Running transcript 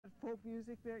folk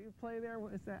music that you play there?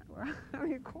 What is that? How do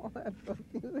you call that folk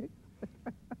music?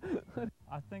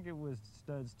 I think it was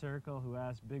Studs Terkel who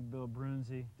asked Big Bill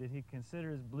Brunzi, did he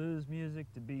consider his blues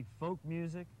music to be folk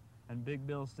music? And Big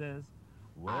Bill says,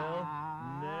 well,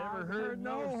 never heard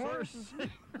no horse.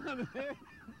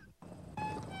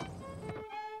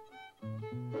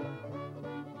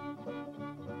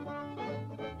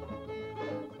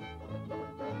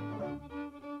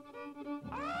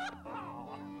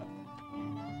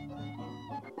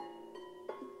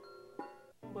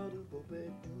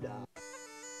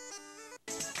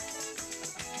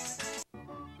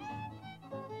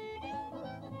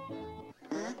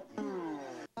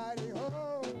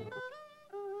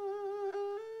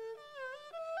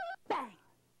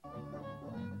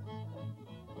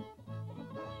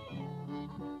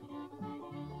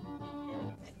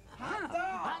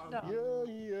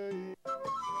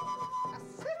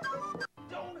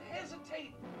 Don't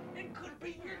hesitate. It could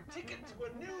be your ticket to a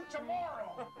new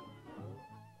tomorrow.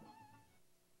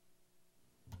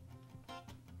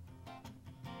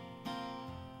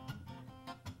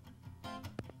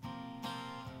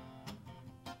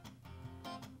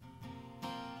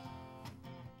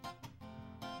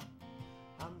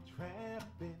 I'm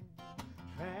trapping,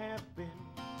 trapping,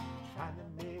 trying to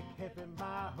make heaven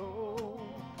my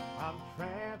home. I'm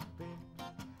trapping,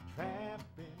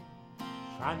 trapping,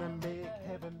 trying to make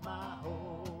heaven my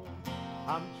home.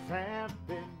 I'm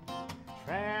trapping,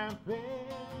 trapping,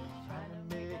 trying to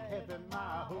make heaven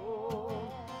my home.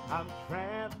 I'm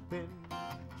trapping,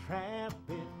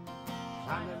 trapping,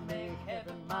 trying to make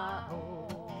heaven my home.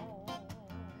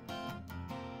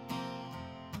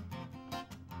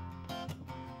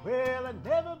 Well, I've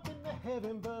never been to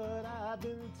heaven, but I've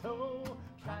been told,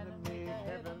 trying to make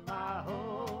heaven my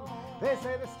home. They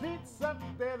say the streets up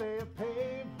there, they're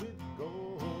paved with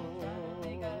gold. Trying to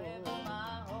make heaven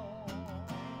my home.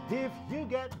 If you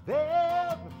get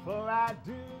there before I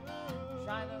do,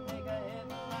 trying to make heaven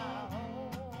my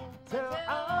home. Tell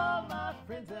all my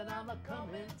friends that I'm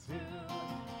a-coming too,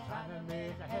 trying to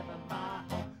make heaven my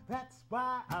home. That's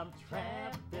why I'm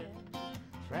trapping,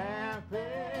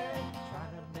 trapping,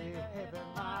 trying to make heaven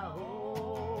my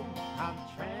home. I'm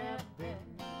trapping,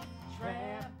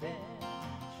 trapping,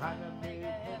 trying to make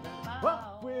heaven my home.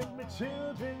 Up with my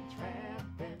children,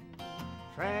 trapping,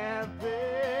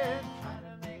 trapping, trying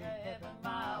to make heaven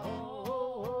my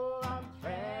home. I'm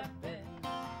trapping,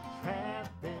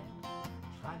 trapping,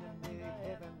 trying to make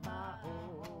heaven my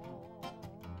home.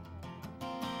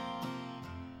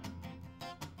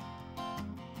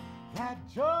 That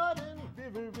Jordan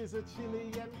River is a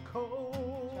chilly and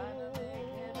cold.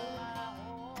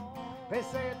 They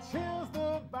say it chills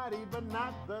the body but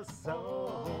not the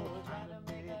soul. Trying to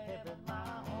make heaven my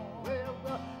home. Well,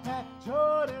 that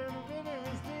Jordan River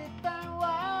is deep and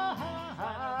wide.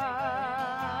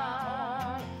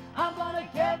 I'm gonna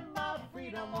get my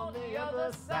freedom on the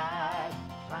other side.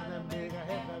 Trying to make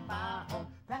heaven my home.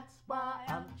 That's why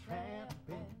I'm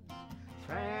tramping,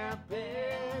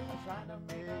 tramping, trying to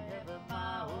make heaven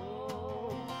my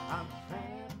home. I'm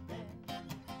tramping,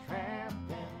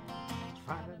 tramping,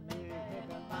 trying to make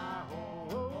heaven my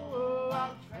home.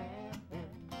 I'm tramping,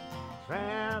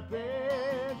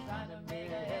 tramping, trying to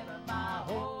make heaven my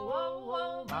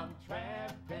home. I'm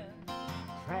tramping,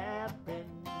 tramping,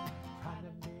 trying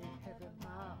to make heaven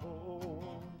my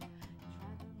home.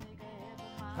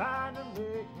 Trying to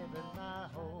make heaven my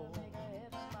home.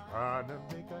 Trying to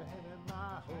make a heaven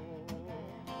my home.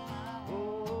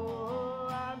 Oh,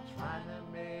 I'm trying to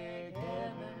make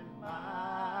heaven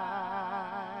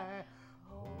my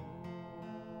home.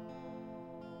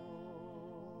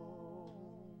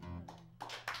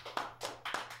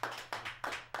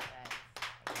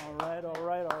 All right, all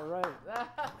right, all right. The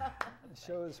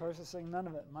show is Horses Sing None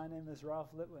of It. My name is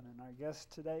Ralph Litwin, and our guests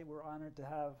today, we're honored to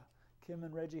have Kim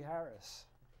and Reggie Harris.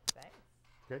 Thanks.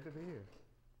 Good to be here.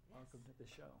 Welcome to the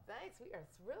show. Thanks. We are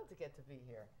thrilled to get to be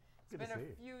here. It's been a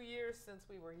few years since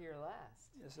we were here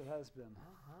last. Yes, it has been.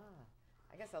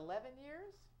 I guess 11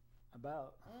 years?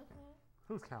 About.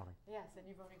 Who's counting? Yes, and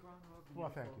you've only grown more beautiful.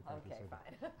 Well, thank you. Okay,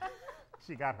 fine.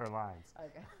 She got her lines.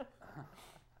 Okay.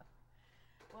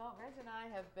 Well, Reg and I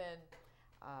have been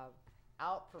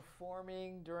out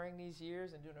performing during these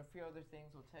years and doing a few other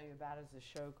things we'll tell you about as the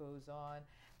show goes on,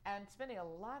 and spending a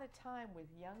lot of time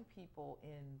with young people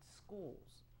in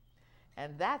schools.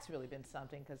 And that's really been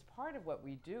something, because part of what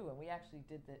we do, and we actually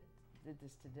did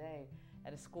this today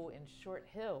at a school in Short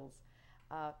Hills,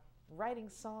 writing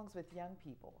songs with young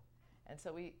people. And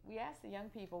so we asked the young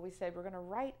people, we said, we're going to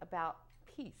write about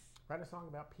peace. Write a song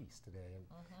about peace today. And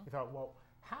we thought, well,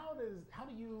 how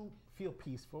do you feel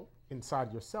peaceful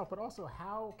inside yourself, but also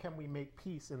how can we make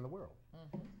peace in the world?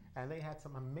 And they had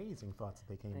some amazing thoughts that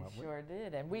they came up They with. sure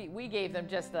did. And we gave them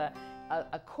just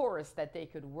a chorus that they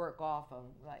could work off of,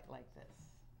 like this.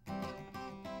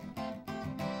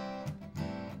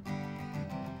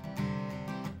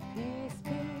 Peace,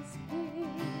 peace,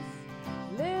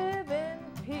 peace, live in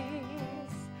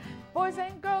peace. Boys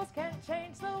and girls can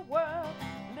change the world,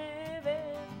 live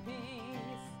in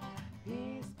peace.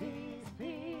 Peace, peace,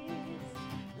 peace,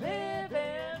 live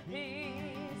in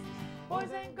peace.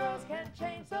 Boys and girls can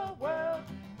change the world,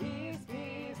 peace,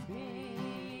 peace,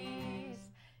 peace.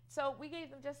 So we gave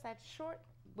them just that short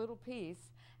little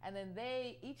piece, and then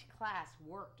each class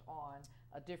worked on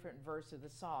a different verse of the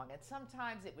song. And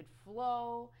sometimes it would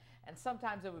flow, and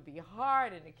sometimes it would be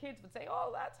hard, and the kids would say,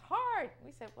 "Oh, that's hard."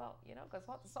 We said, well, you know, because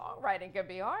the songwriting can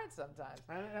be hard sometimes.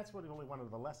 And that's really only one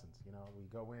of the lessons. You know, we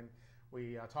go in,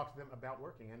 we talk to them about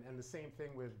working, and the same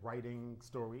thing with writing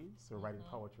stories or writing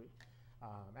poetry.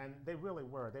 And they really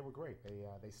were. They were great.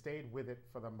 They stayed with it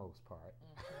for the most part.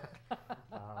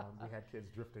 We had kids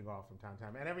drifting off from time to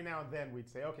time. And every now and then we'd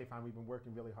say, okay, fine, we've been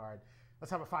working really hard. Let's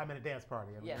have a 5-minute dance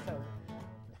party. And Yeah,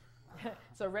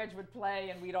 so Reg would play,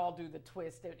 and we'd all do the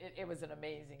twist. It was an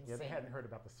amazing yeah, scene. they hadn't heard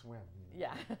about the swim.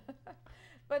 Yeah.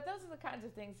 But those are the kinds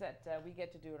of things that we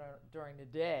get to do during the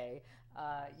day,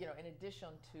 you know, in addition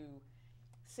to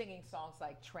singing songs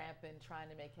like Trampin', Trying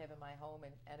to Make Heaven My Home,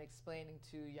 and explaining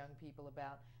to young people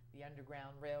about the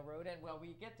Underground Railroad. And, well,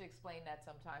 we get to explain that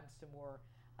sometimes to more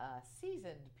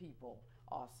seasoned people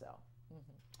also.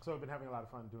 So we've been having a lot of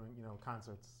fun doing, you know,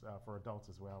 concerts for adults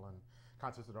as well, and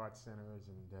concerts at art centers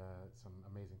and some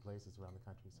amazing places around the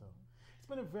country. So it's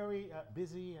been a very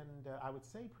busy and I would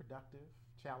say productive,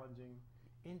 challenging,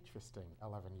 interesting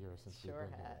 11 years since Sure we've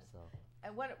been has. here. So.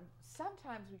 And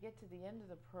sometimes we get to the end of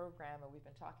the program, and we've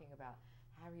been talking about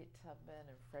Harriet Tubman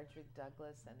and Frederick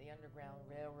Douglass and the Underground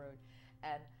Railroad.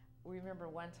 And we remember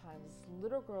one time this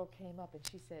little girl came up and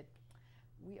she said,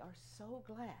 "We are so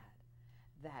glad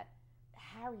that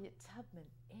Harriet Tubman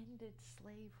ended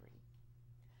slavery."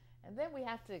 And then we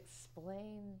have to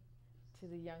explain to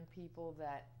the young people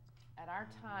that at our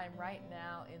time right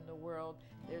now in the world,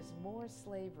 there's more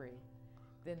slavery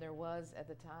than there was at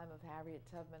the time of Harriet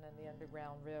Tubman and the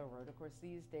Underground Railroad. Of course,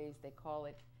 these days they call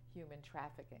it human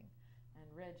trafficking. And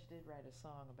Reg did write a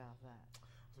song about that. I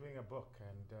was reading a book,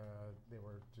 and there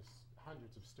were just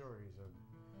hundreds of stories of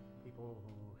people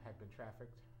who had been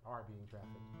trafficked, are being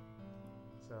trafficked.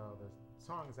 So the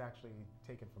song is actually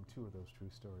taken from 2 of those true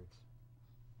stories.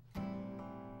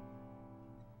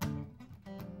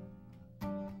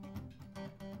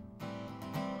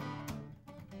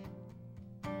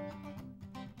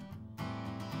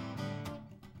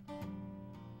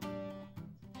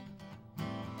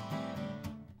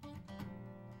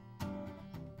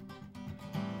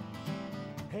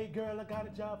 Hey girl, I got a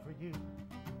job for you.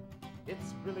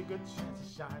 It's a really good chance to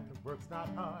shine. The work's not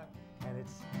hard, and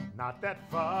it's not that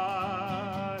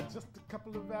far. Just a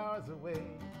couple of hours away.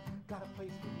 Got a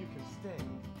place where you can stay.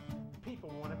 People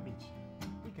want to meet you.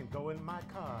 We can go in my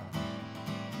car.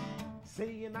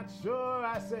 Say you're not sure,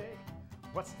 I say.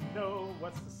 What's to know,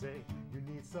 what's to say? You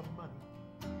need some money.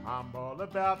 I'm all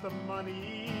about the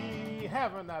money.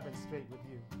 Haven't I been straight with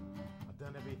you? I've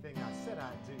done everything I said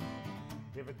I'd do.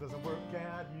 If it doesn't work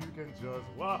out, you can just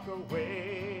walk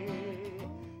away.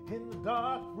 In the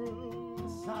dark room,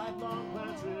 sidelong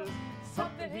glances,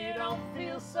 something here don't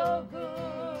feel so good.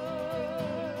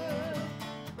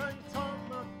 Now you talk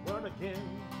my word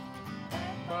again,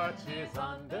 and much is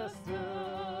understood.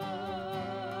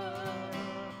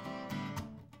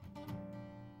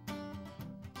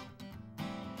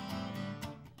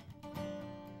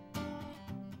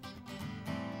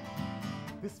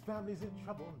 This family's in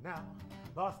trouble now.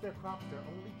 Lost their crops, their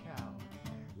only cow.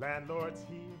 Landlord's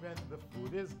here and the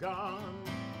food is gone.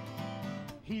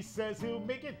 He says he'll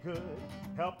make it good,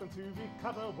 help them to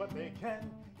recover what they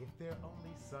can if their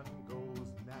only son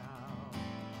goes now.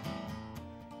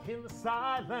 In the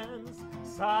silence,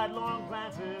 sidelong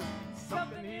glances,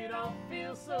 something here don't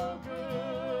feel so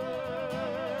good.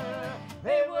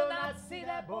 They will not see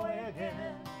that boy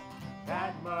again,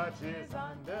 that much is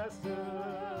understood.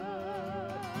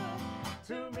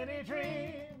 Too many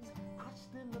dreams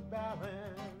crushed in the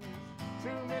balance.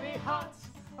 Too many hearts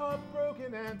are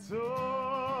broken and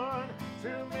torn.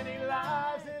 Too many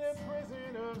lives in a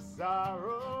prison of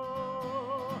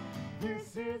sorrow.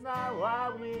 This is not why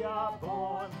we are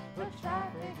born. The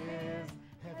traffic is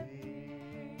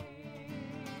heavy,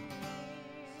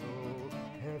 so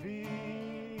heavy.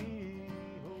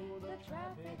 Oh, the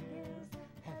traffic is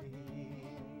heavy.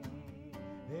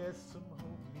 There's some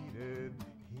hope needed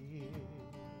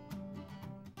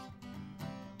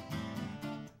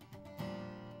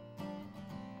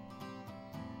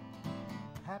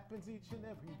happens each and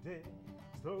every day.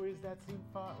 Stories that seem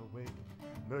far away,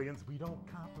 millions we don't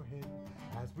comprehend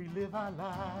as we live our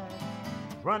lives.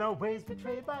 Runaways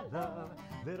betrayed by love,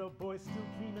 little boys still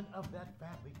dreaming of that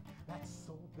family that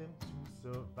sold them to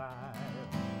survive.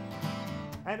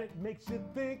 And it makes you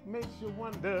think, makes you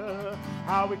wonder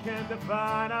how we can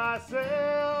define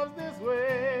ourselves this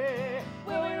way.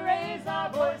 Will we raise our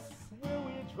voice? Will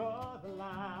we draw the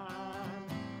line?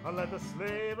 Or let the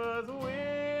slavers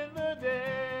win the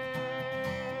day?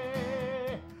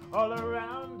 All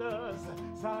around us,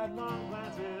 sidelong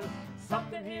glances,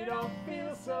 something here don't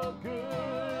feel so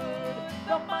good.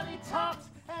 The money talks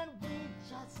and we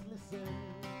just listen.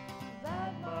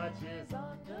 That much is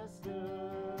understood.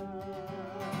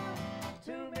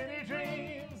 Too many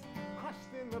dreams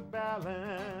crushed in the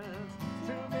balance.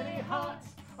 Too many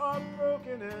hearts are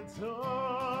broken and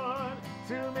torn.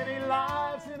 Too many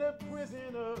lives in a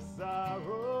prison of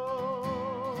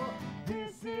sorrow.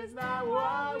 This is not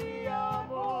why we are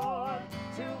born.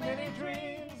 Too many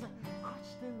dreams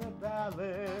crushed in the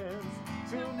balance.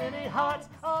 Too many hearts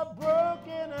are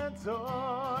broken and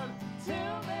torn.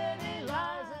 Too many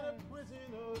lives in a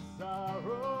prison of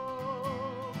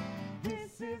sorrow.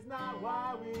 This is not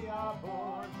why we are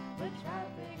born. The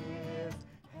traffic is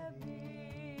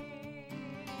heavy,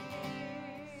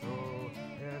 so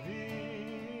heavy.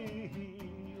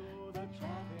 Oh, the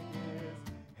traffic is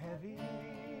heavy.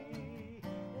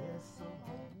 There's some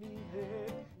hope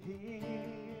needed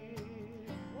here.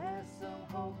 There's some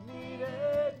hope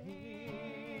needed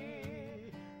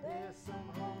here. There's some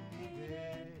hope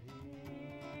needed here.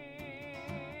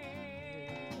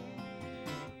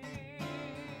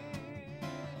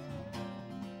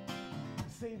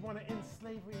 Say wanna end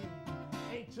slavery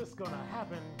ain't just gonna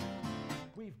happen.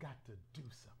 We've got to do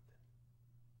something.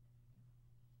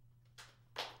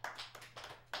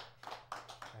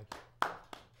 Thank you.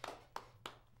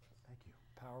 Thank you.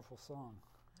 Powerful song.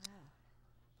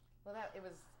 Well, it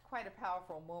was quite a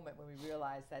powerful moment when we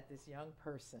realized that this young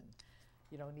person,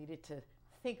 needed to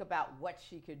think about what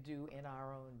she could do in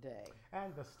our own day.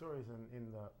 And the stories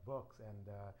in the books, and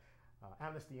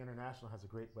Amnesty International has a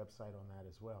great website on that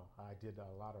as well. I did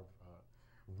a lot of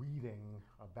reading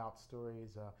about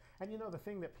stories, and the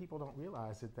thing that people don't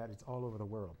realize is that it's all over the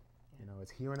world. Yeah.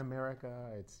 It's here in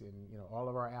America, it's in all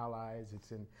of our allies,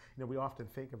 it's in, we often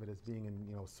think of it as being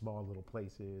in small little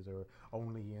places or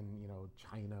only in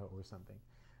China or something.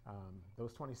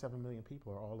 Those 27 million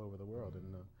people are all over the world,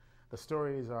 and the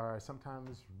stories are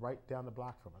sometimes right down the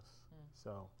block from us.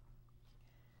 So,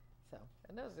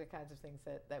 and those are the kinds of things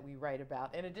that we write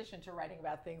about, in addition to writing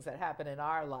about things that happen in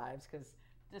our lives, because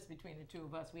just between the two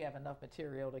of us, we have enough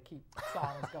material to keep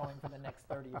songs going for the next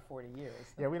 30 or 40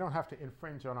 years. Yeah, we don't have to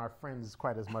infringe on our friends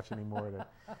quite as much anymore to,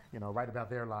 write about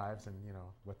their lives and,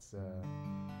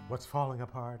 what's falling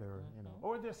apart, or,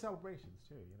 or their celebrations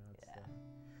too,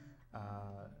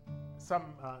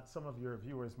 some of your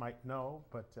viewers might know,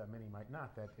 but many might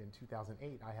not, that in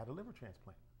 2008 I had a liver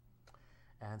transplant.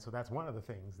 And so that's one of the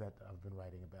things that I've been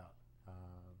writing about.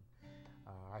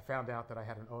 I found out that I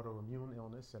had an autoimmune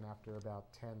illness, and after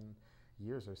about 10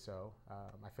 years or so,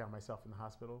 I found myself in the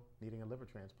hospital needing a liver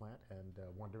transplant and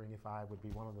wondering if I would be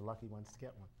one of the lucky ones to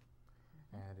get one.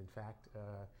 And in fact,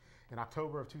 in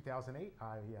October of 2008,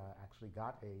 I actually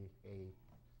got a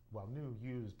new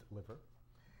used liver.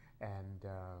 And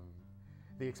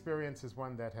the experience is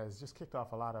one that has just kicked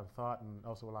off a lot of thought and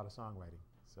also a lot of songwriting.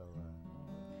 So.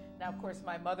 Now, of course,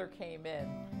 my mother came in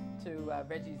to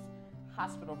Reggie's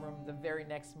hospital room the very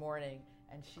next morning,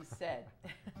 and she said,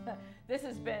 this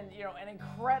has been, an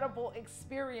incredible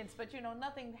experience, but,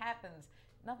 nothing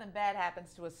bad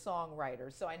happens to a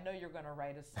songwriter, so I know you're going to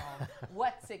write a song.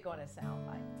 What's it going to sound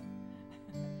like?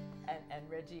 And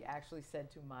Reggie actually said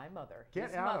to my mother,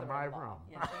 "Get out of my room."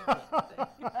 Yes,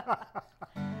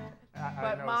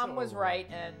 but Mom was right,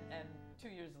 and 2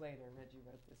 years later, Reggie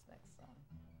wrote this next song.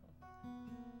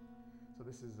 So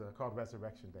this is called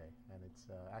Resurrection Day, and it's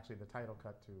actually the title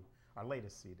cut to our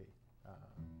latest CD.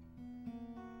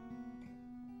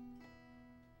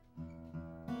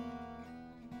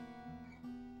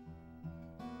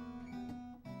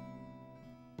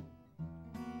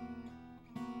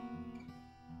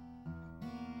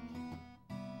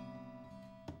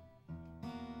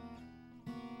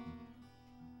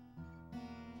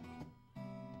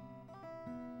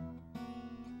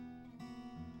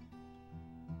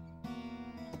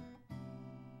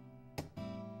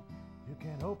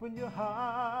 Open your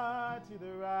heart to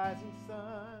the rising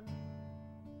sun,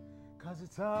 'cause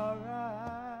it's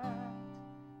alright,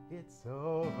 it's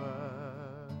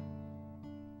over.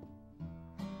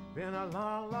 Been a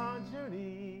long, long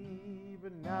journey,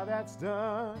 but now that's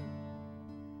done.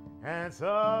 and it's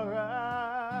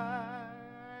alright,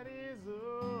 it's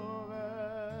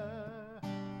over.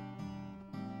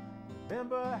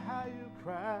 Remember how you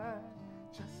cried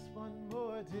just one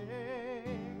more day.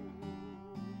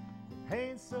 The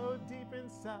pain so deep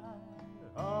inside,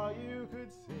 all you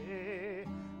could say,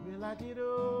 will I get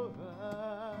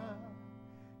over?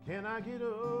 Can I get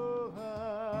over?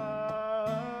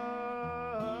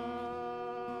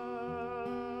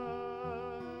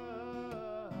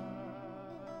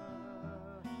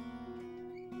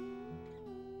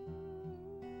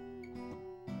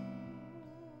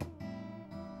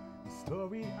 The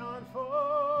story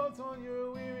unfolds on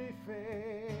your weary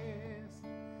face,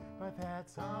 but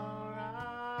that's alright,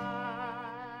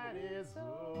 it's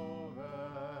over.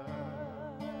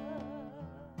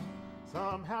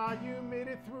 Somehow you made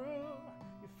it through,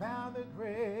 you found the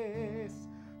grace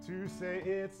to say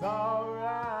it's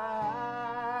alright,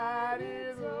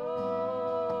 it's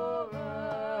over.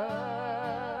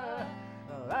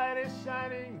 The light is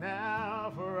shining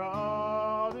now for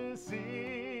all to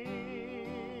see.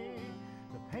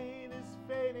 The pain is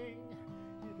fading,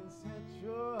 you can set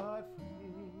your heart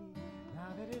free.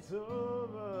 Now that it's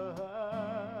over,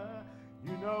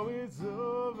 you know it's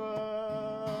over.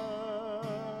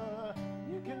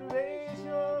 Raise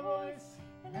your voice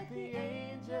and let the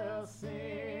angels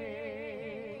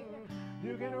sing.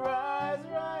 You can rise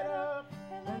right up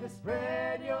and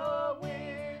spread your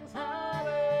wings.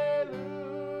 Hallelujah.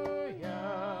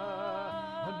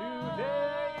 A new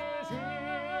day is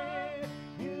here.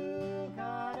 You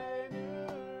got a new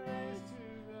race to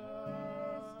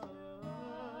run.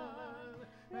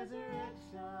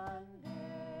 Resurrection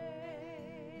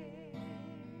Day.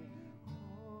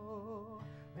 Oh,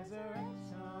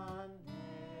 resurrection.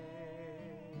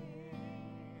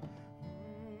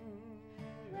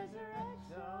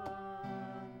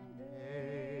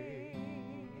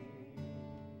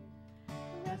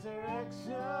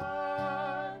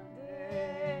 Resurrection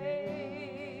Day.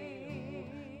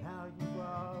 Now you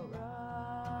are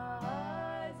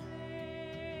rising.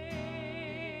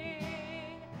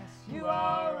 Yes, you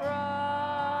are rising.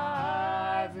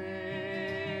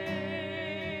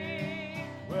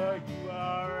 Well, you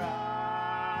are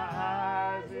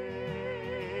rising.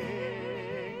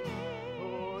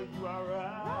 Oh, you are rising.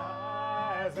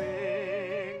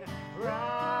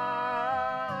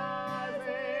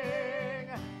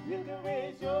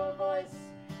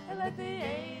 Let the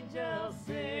angels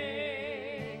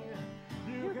sing.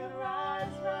 You can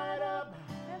rise right up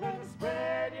and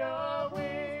spread your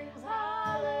wings.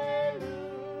 Hallelujah.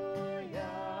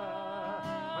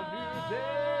 A new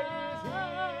day is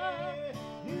here.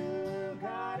 You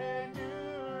got a new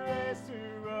race to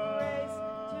run.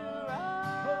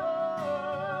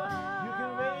 Oh, you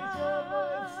can raise your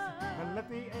voice and let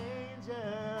the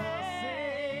angels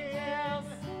sing.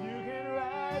 You can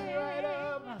rise right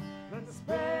up and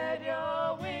spread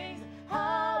your wings,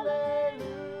 hallelujah.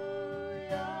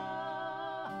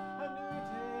 A new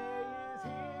day is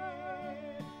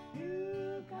here.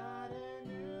 You got a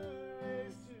new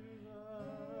race to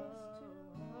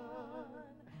run.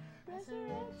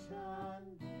 Resurrection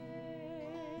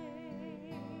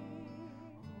Day.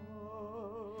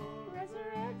 Oh,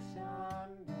 Resurrection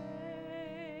Day.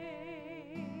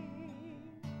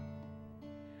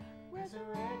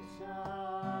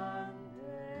 Resurrection.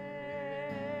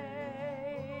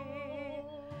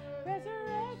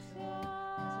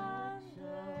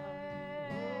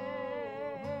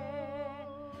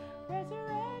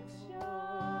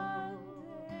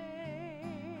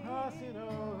 Crossing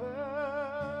over,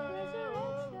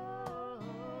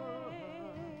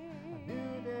 a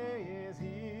new day is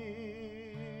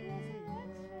here.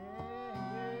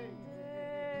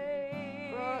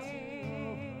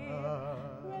 Crossing over,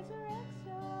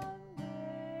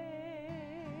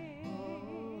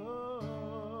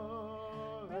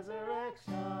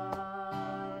 Resurrection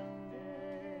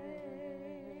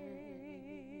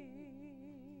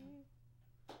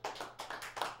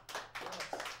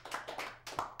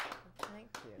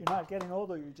You're not getting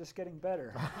older, you're just getting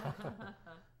better.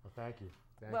 Well, thank you.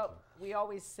 Thank Well, you. we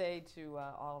always say to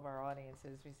all of our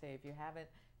audiences, we say if you haven't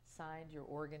signed your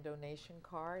organ donation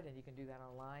card, and you can do that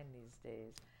online these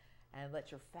days, and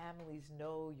let your families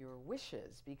know your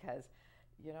wishes, because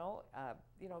you know,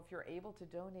 if you're able to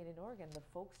donate an organ, the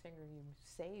folk singer you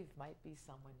save might be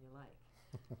someone you like.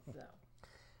 So.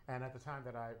 And at the time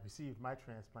that I received my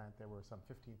transplant, there were some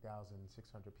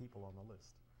 15,600 people on the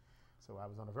list. So I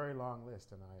was on a very long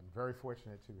list, and I am very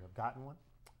fortunate to have gotten one.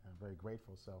 I'm very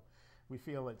grateful. So we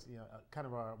feel it's kind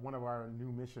of one of our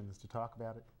new missions to talk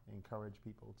about it, encourage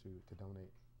people to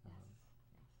donate. Yes.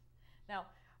 Now,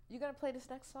 you going to play this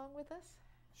next song with us?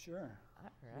 Sure. All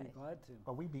We'd right. be glad to.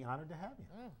 Well, we'd be honored to have you.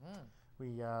 Mm-hmm.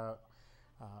 We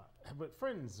have been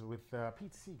friends with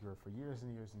Pete Seeger for years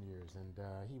and years and years, and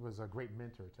he was a great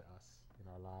mentor to us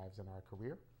in our lives and our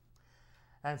career.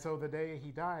 And so the day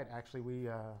he died, actually, we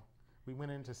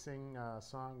went in to sing a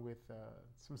song with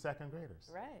some second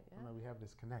graders. Right. You know, we have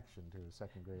this connection to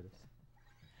second graders.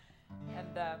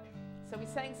 And so we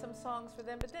sang some songs for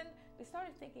them, but then we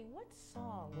started thinking, what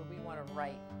song would we want to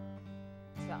write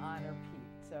to honor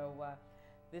Pete? So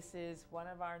this is one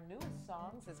of our newest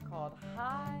songs. It's called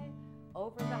High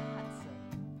Over the Hudson.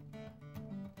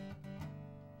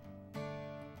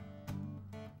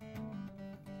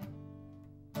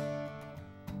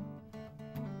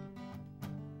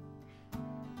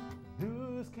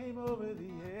 News came over the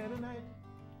air tonight.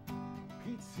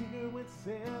 Pete Seeger went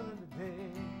sailing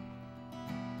today.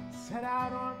 Set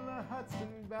out on the Hudson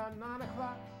about 9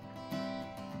 o'clock,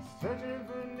 searching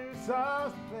for new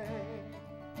songs to play.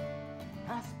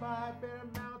 Passed by Bear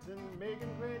Mountain,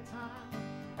 making great time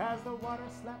as the water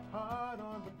slapped hard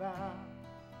on the bow.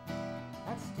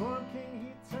 At Storm King,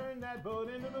 he turned that boat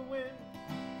into the wind,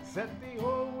 set the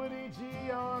old Woody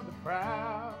G on the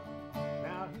prow.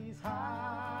 Now he's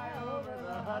high over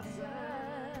the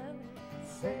Hudson,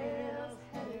 sails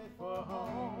headed for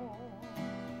home.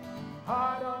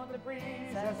 Hard on the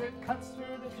breeze as it cuts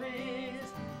through the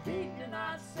trees. Pete, you're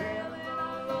not sailing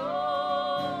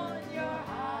alone. You're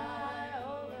high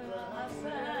over the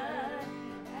Hudson,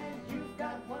 and you've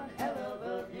got one hell of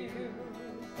a view.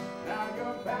 Now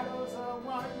your battles are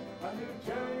won, a new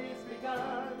journey's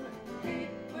begun. Pete,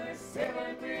 we're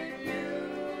sailing with you.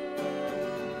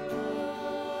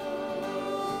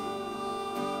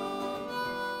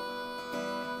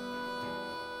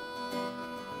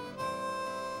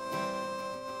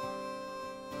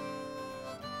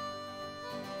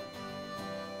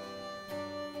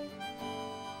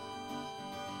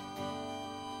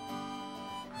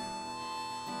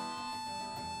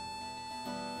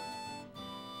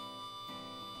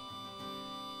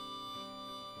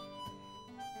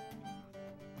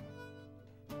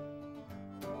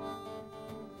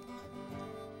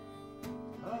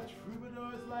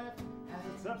 Troubadour's life has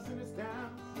its ups and its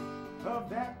downs. Of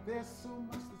that, there's so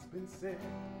much that's been said.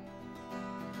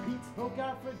 Pete spoke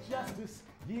out for justice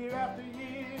year after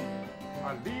year,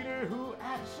 a leader who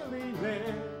actually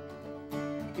led.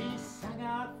 He sang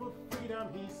out for freedom,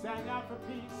 he sang out for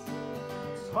peace,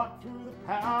 taught through the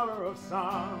power of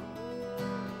song.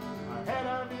 Ahead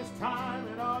of his time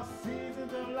in all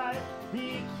seasons of life,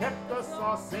 he kept us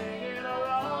all singing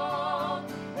along.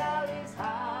 Now he's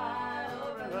high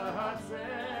over the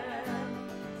Hudson,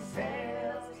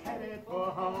 sails headed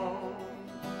for home.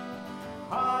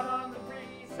 Hard on the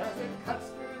breeze as it cuts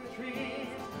through the trees.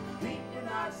 Pete, you're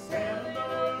not sailing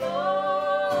alone.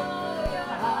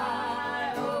 You're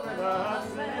high over the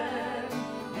Hudson.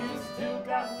 You still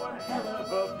got one hell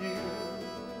of a view.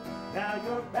 Now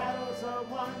your battles are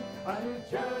won, a new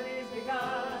journey's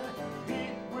begun.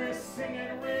 Pete, we're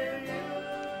singing with you.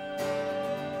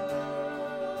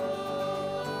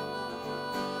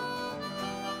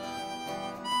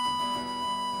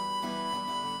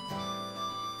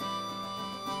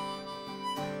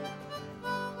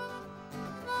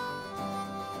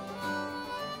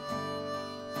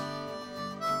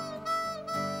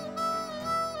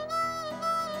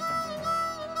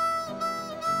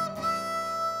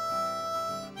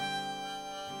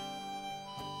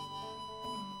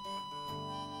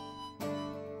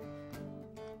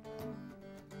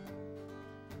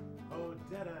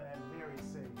 Odetta and Mary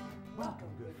say, welcome,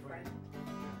 good friend.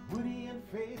 Woody and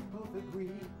Faith both agree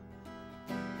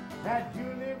that you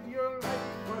lived your life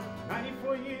for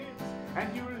 94 years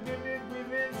and you lived it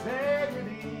with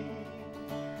integrity.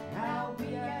 Now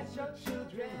we as your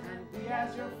children and we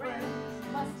as your friends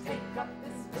must take up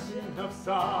this mission of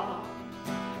song.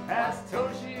 As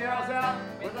Toshi yells out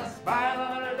with a smile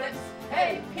on her lips,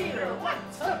 hey Peter, what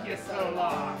took you so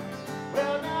long?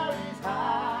 Well, now he's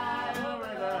high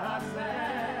over the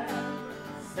Hudson,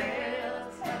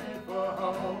 sails headed for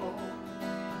home.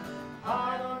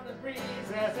 Hard on the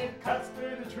breeze as it cuts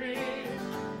through the trees.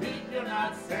 Pete, you're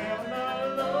not sailing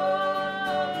alone.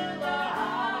 You're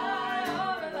high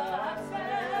over the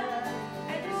Hudson,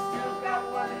 and you still got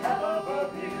one hell of a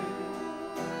view.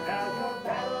 Now your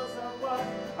battles are won,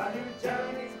 a new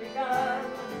journey's begun.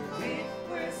 Pete,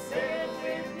 we're sailing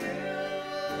with you.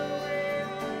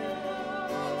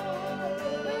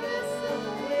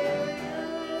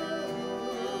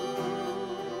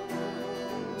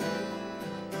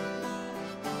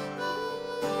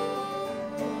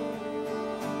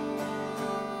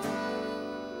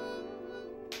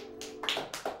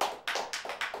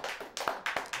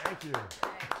 Thank you.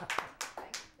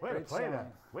 Way to Great play song. that.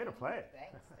 Way to play it.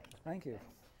 Thanks. Thank you.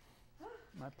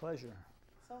 My pleasure.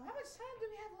 So how much time do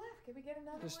we have left? Can we get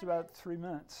another Just one? about 3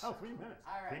 minutes. Oh, 3 minutes.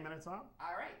 All right. 3 minutes on?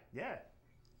 All right. Yeah.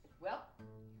 Well,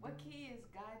 what key is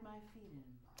Guide My Feet in?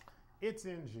 It's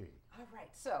in G. All right,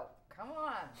 so come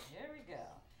on, here we go.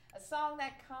 A song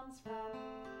that comes from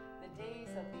the days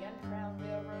of the Underground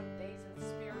Railroad, days of the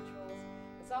spirituals.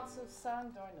 It's also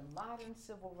sung during the modern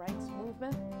civil rights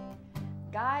movement.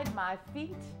 Guide my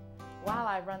feet while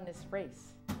I run this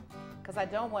race, because I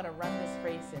don't want to run this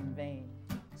race in vain.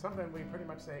 Something we pretty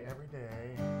much say every day.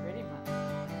 Pretty much.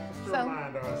 Just to So-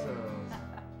 remind ourselves.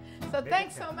 So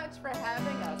thanks so much for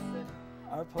having us and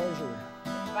Our pleasure.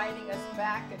 inviting us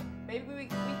back. And maybe we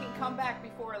can come back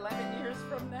before 11 years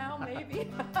from now,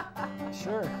 maybe.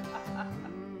 Sure.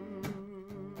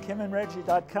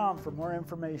 KimandReggie.com for more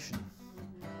information.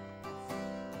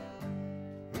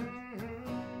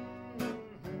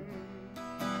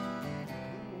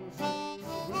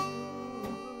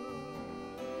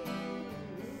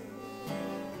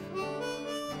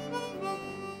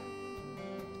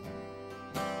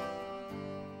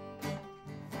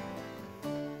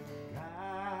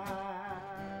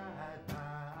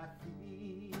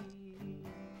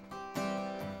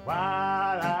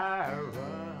 While I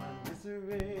run this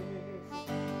race,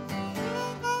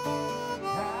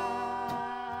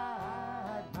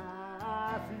 guide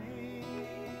my feet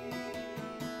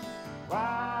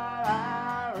while